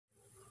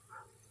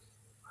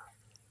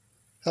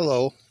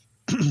Hello.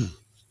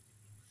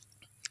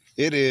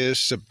 It is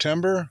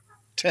September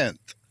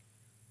 10th,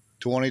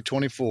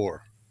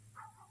 2024.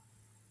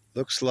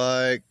 Looks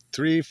like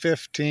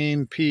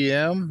 3:15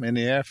 p.m. in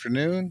the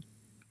afternoon,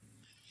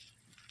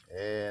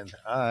 and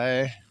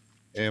I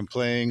am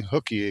playing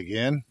hooky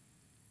again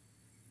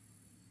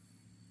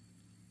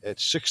at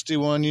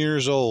 61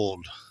 years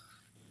old.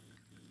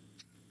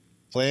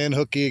 Playing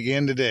hooky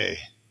again today.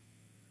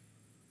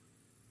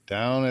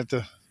 Down at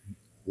the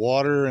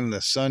water and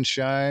the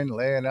sunshine,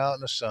 laying out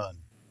in the sun.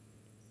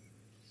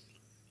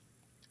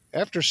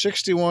 After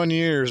 61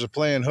 years of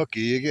playing hooky,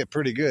 you get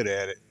pretty good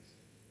at it.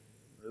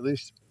 At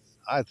least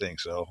I think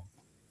so.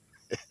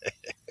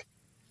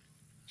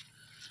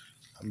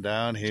 I'm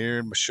down here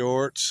in my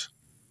shorts,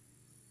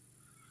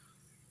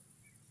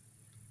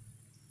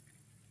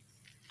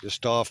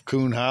 just off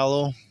Coon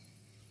Hollow,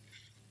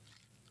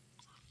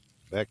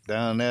 back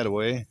down that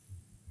way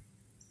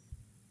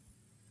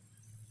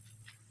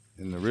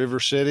in the River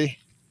City,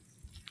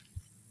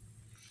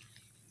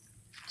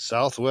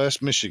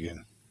 Southwest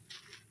Michigan.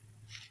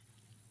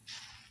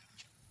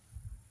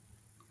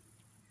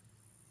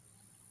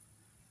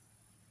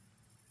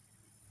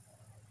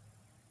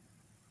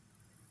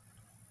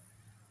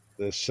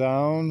 The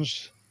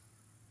sounds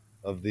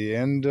of the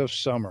end of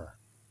summer.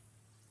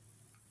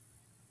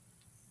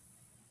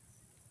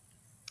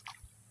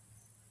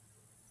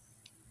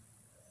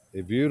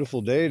 A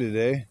beautiful day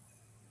today.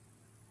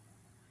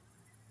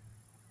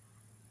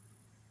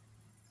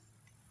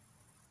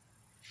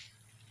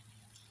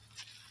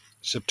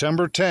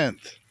 September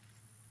 10th.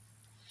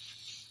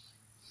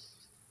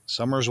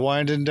 Summer's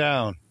winding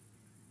down.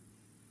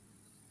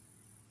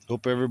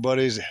 Hope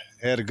everybody's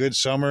had a good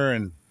summer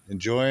and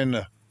enjoying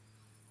the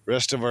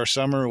rest of our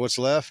summer, what's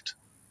left.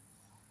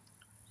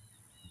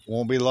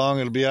 Won't be long,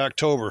 it'll be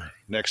October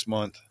next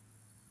month.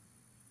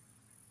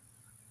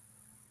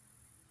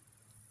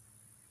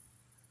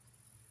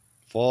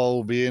 Fall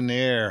will be in the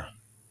air.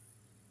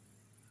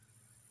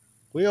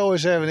 We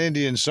always have an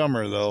Indian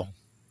summer, though.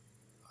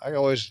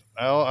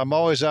 I'm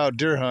always out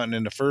deer hunting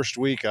in the first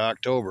week of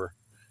October,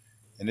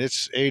 and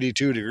it's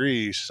 82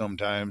 degrees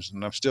sometimes,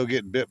 and I'm still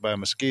getting bit by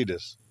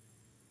mosquitoes.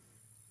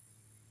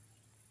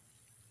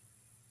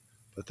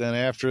 But then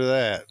after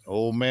that,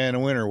 old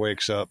man winter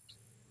wakes up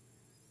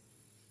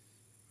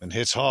and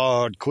hits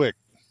hard quick.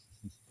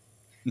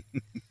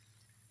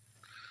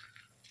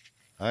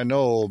 I know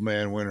old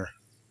man winter.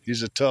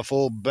 He's a tough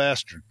old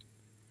bastard.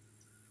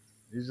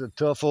 He's a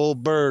tough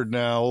old bird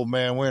now, old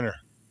man winter.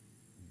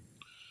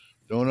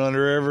 Don't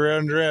ever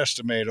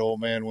underestimate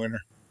old man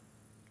winter.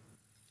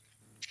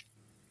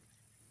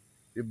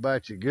 He'll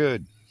bite you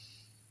good.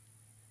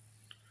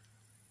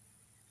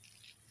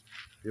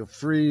 He'll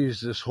freeze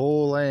this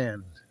whole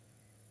land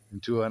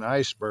into an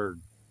iceberg.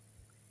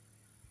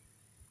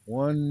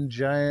 One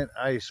giant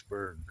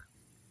iceberg.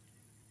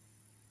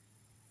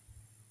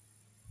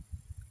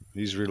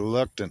 He's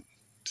reluctant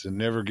to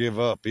never give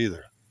up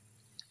either.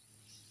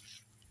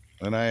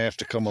 And I have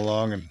to come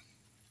along and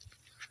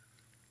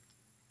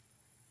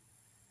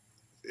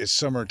it's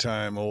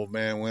summertime, old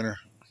man winter.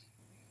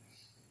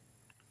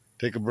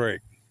 Take a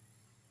break.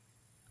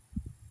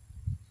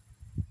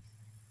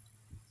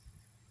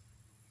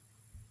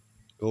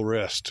 Go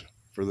rest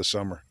for the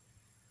summer.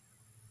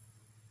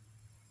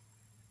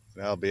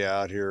 And I'll be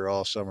out here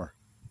all summer,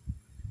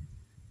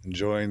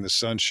 enjoying the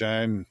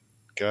sunshine,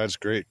 God's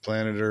great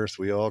planet Earth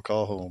we all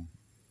call home.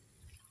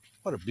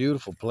 What a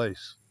beautiful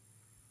place.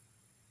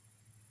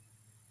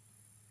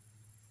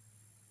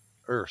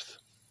 Earth.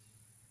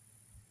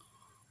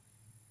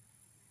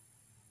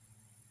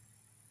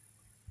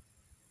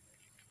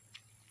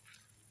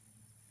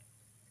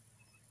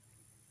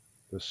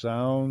 The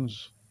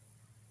sounds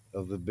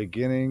of the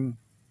beginning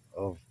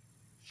of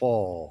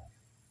fall.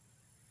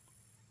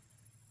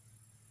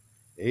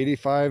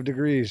 85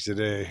 degrees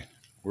today.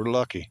 We're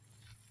lucky.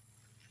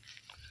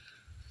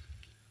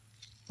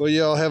 Well,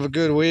 y'all have a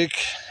good week.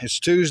 It's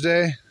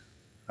Tuesday.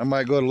 I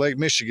might go to Lake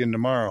Michigan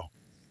tomorrow.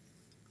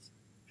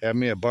 Have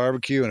me a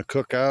barbecue and a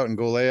cookout and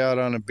go lay out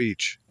on the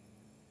beach.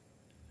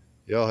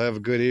 Y'all have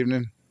a good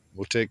evening.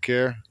 We'll take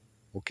care.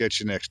 We'll catch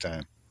you next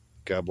time.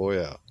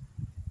 Cowboy out.